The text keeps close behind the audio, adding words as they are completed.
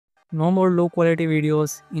No more low quality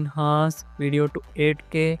videos. Enhance video to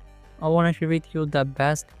 8K. I want to share with you the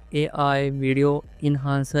best AI video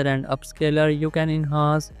enhancer and upscaler. You can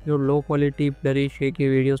enhance your low quality blurry shaky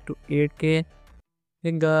videos to 8K.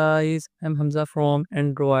 Hey guys, I'm Hamza from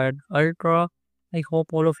Android Ultra. I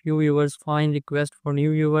hope all of you viewers find request for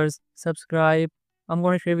new viewers. Subscribe. I'm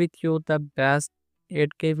gonna share with you the best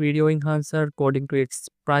 8K video enhancer according to its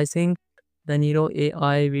pricing. The Nero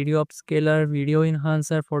AI Video Upscaler Video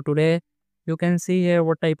Enhancer for today. You can see here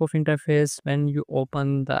what type of interface when you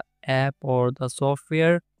open the app or the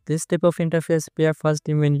software. This type of interface appear first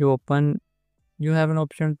thing when you open. You have an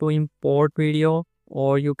option to import video,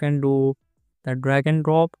 or you can do the drag and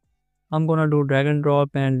drop. I'm gonna do drag and drop,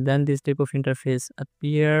 and then this type of interface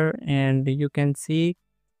appear, and you can see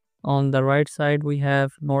on the right side we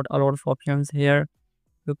have not a lot of options here.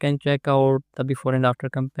 You can check out the before and after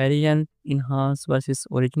comparison, enhance versus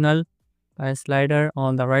original by slider.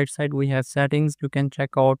 On the right side we have settings. You can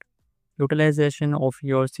check out utilization of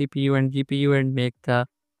your CPU and GPU and make the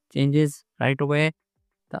changes right away.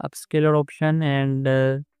 The upscaler option and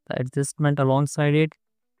the adjustment alongside it.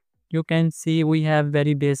 You can see we have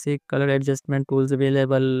very basic color adjustment tools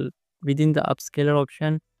available within the upscaler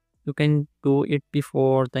option. You can do it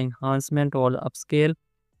before the enhancement or the upscale.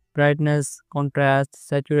 Brightness, contrast,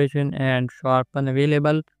 saturation, and sharpen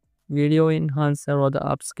available. Video enhancer or the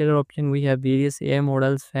upscaler option, we have various AI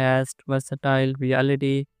models: fast, versatile,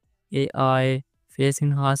 reality, AI, face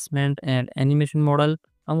enhancement, and animation model.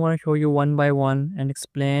 I'm going to show you one by one and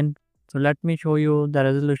explain. So let me show you the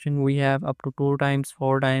resolution. We have up to 2 times,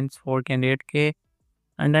 4 times, 4K and 8K.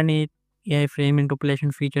 Underneath, AI frame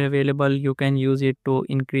interpolation feature available. You can use it to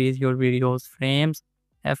increase your videos frames,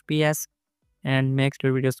 FPS, and makes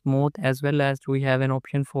your video smooth, as well as we have an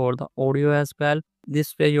option for the audio as well.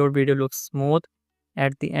 This way your video looks smooth.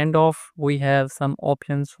 At the end of, we have some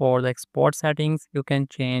options for the export settings. You can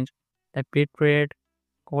change the bitrate,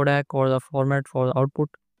 codec, or the format for the output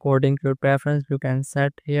according to your preference. You can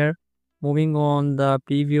set here. Moving on the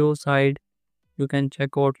preview side, you can check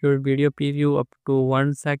out your video preview up to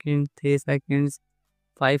 1 second, 3 seconds,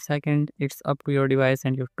 5 seconds. It's up to your device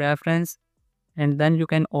and your preference. And then you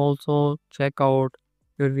can also check out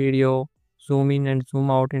your video, zoom in and zoom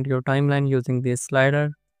out into your timeline using this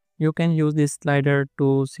slider. You can use this slider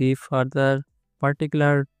to see further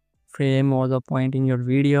particular frame or the point in your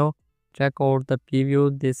video. Check out the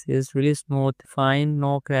preview. This is really smooth, fine,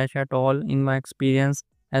 no crash at all in my experience.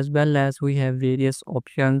 As well as we have various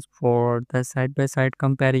options for the side-by-side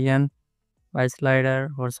comparison by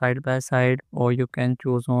slider or side-by-side, or you can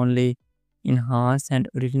choose only enhance and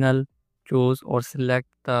original. Choose or select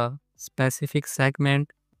the specific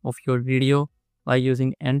segment of your video by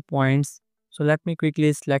using endpoints. So let me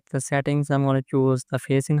quickly select the settings. I'm going to choose the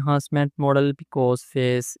face enhancement model because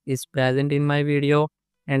face is present in my video,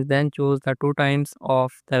 and then choose the 2 times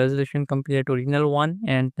of the resolution compared to original one,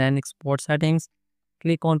 and then export settings.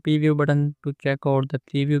 Click on preview button to check out the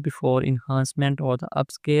preview before enhancement or the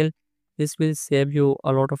upscale. This will save you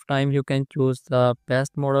a lot of time. You can choose the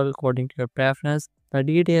best model according to your preference. The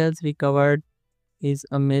details we covered is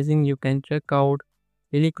amazing. You can check out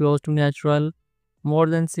really close to natural. More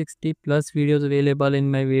than 60 plus videos available in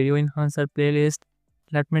my video enhancer playlist.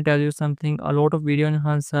 Let me tell you something. A lot of video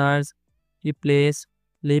enhancers replace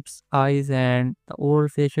lips, eyes, and the overall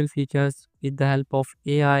facial features with the help of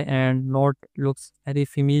AI, and not looks very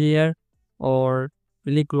familiar or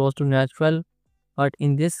really close to natural. But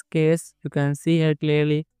in this case, you can see here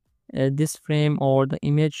clearly this frame or the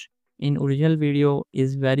image in original video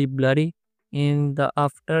is very blurry. In the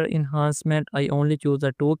after enhancement, I only choose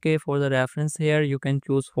a 2K for the reference here. You can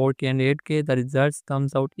choose 4K and 8K. The results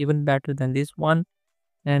comes out even better than this one.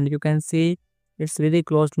 And you can see it's really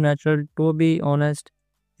close to natural. To be honest,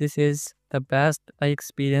 this is the best I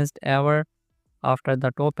experienced ever after the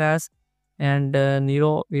Topaz and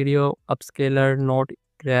Nero Video Upscaler not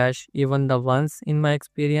crash even the once in my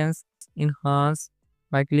experience. Enhance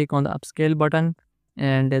by click on the upscale button,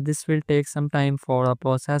 and this will take some time for the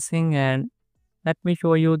processing. And let me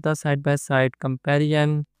show you the side by side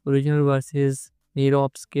comparison, original versus Nero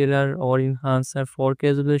Upscaler or Enhancer 4K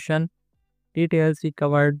resolution. Details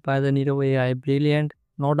recovered by the Nero AI, brilliant,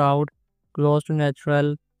 no doubt, close to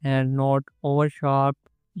natural and not over sharp.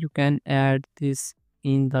 You can add this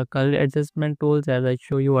in the color adjustment tools as I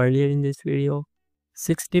show you earlier in this video.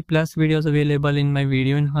 60 plus videos available in my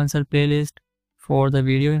video enhancer playlist. For the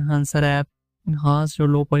video enhancer app, enhance your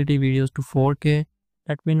low quality videos to 4K.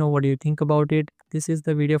 Let me know what you think about it. This is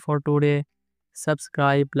the video for today.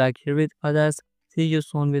 Subscribe, like, share with others. See you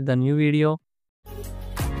soon with the new video.